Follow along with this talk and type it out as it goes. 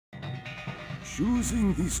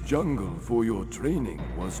Choosing this jungle for your training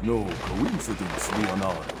was no coincidence,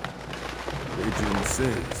 Leonardo. Legend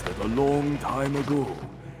says that a long time ago,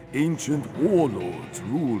 ancient warlords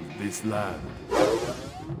ruled this land.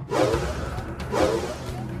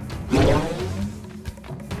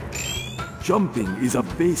 Jumping is a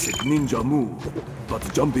basic ninja move, but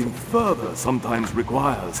jumping further sometimes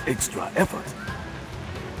requires extra effort.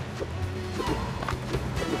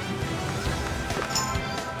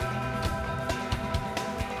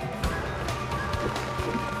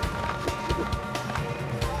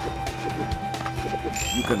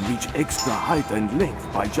 You can reach extra height and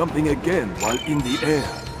length by jumping again while in the air.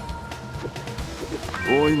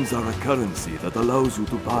 Coins are a currency that allows you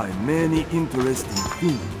to buy many interesting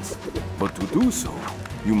things. But to do so,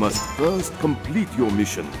 you must first complete your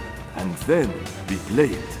mission, and then be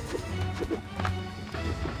played.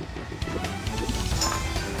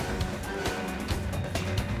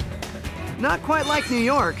 Not quite like New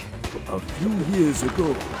York. A few years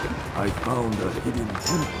ago, I found a hidden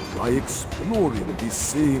temple by exploring this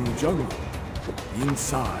same jungle.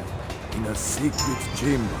 Inside, in a sacred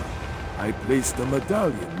chamber, I placed a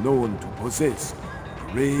medallion known to possess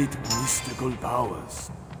great mystical powers.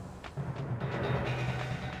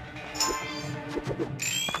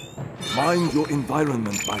 Mind your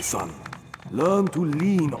environment, my son. Learn to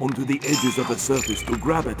lean onto the edges of the surface to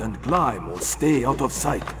grab it and climb or stay out of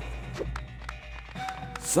sight.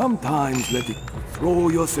 Sometimes let it throw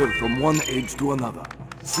yourself from one edge to another.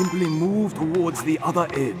 Simply move towards the other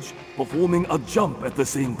edge, performing a jump at the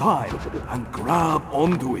same time, and grab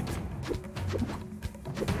onto it.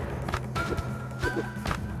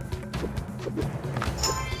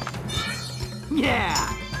 Yeah!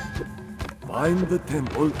 Find the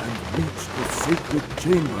temple and reach the sacred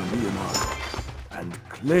chamber, Leonardo, and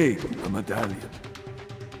claim the medallion.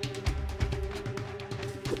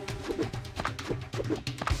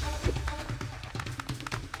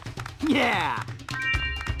 Yeah!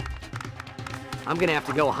 I'm gonna have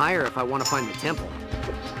to go higher if I want to find the temple.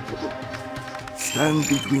 Stand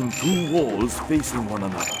between two walls facing one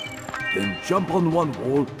another. Then jump on one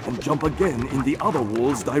wall and jump again in the other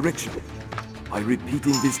wall's direction. By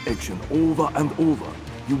repeating this action over and over,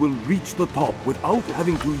 you will reach the top without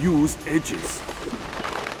having to use edges.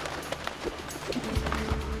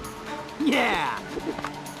 Yeah!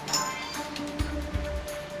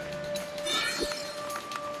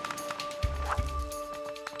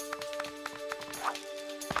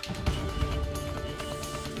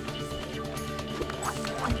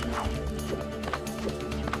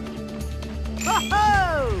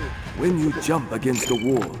 When you jump against the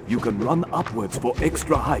wall, you can run upwards for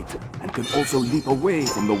extra height, and can also leap away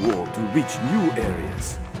from the wall to reach new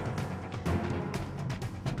areas.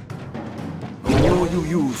 The more you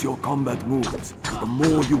use your combat moves, the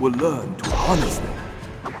more you will learn to harness them.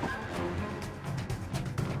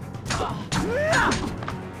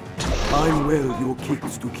 Time well your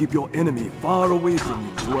kicks to keep your enemy far away from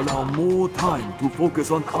you to allow more time to focus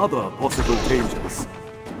on other possible dangers.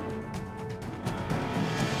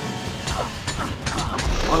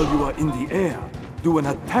 While you are in the air, do an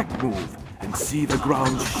attack move and see the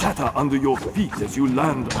ground shatter under your feet as you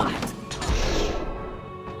land on it.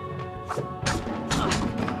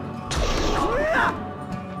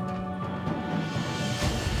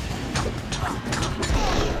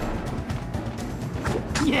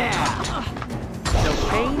 Yeah! No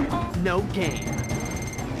pain, no gain.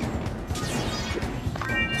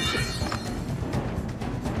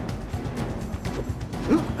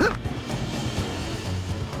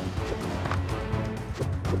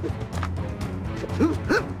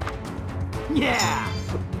 Yeah!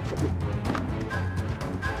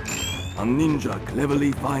 A ninja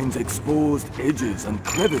cleverly finds exposed edges and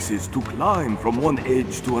crevices to climb from one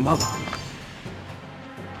edge to another.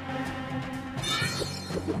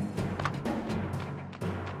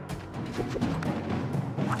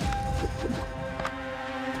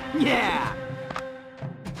 Yeah!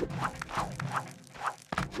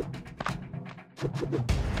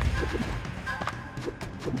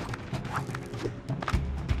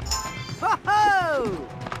 Ho-ho!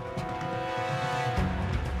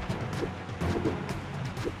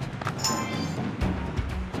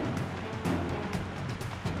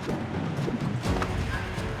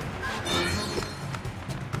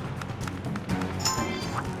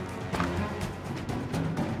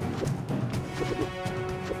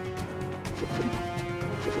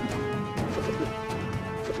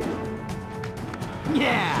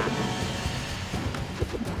 Yeah!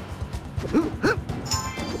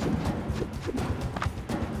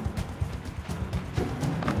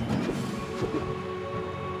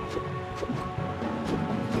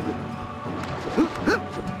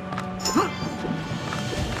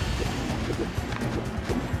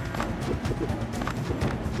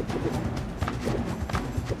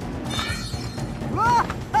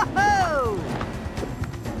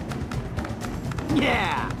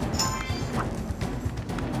 Yeah!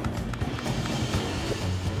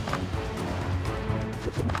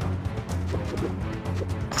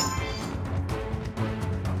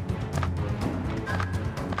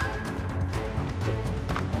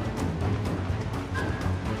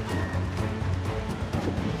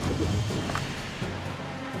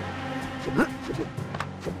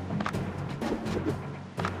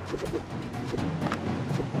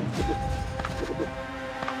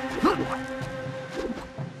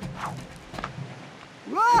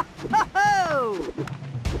 Whoa!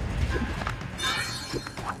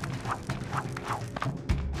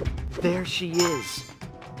 There she is.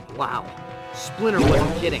 Wow. Splinter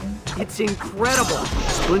wasn't kidding. It's incredible.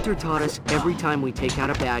 Splinter taught us every time we take out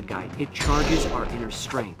a bad guy, it charges our inner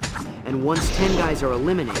strength. And once 10 guys are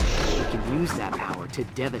eliminated, we can use that power to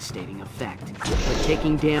devastating effect. But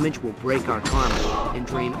taking damage will break our karma and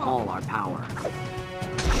drain all our power.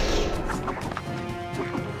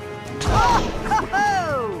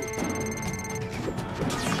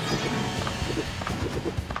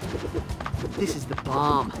 This is the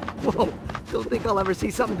bomb. Whoa, don't think I'll ever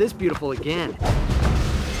see something this beautiful again.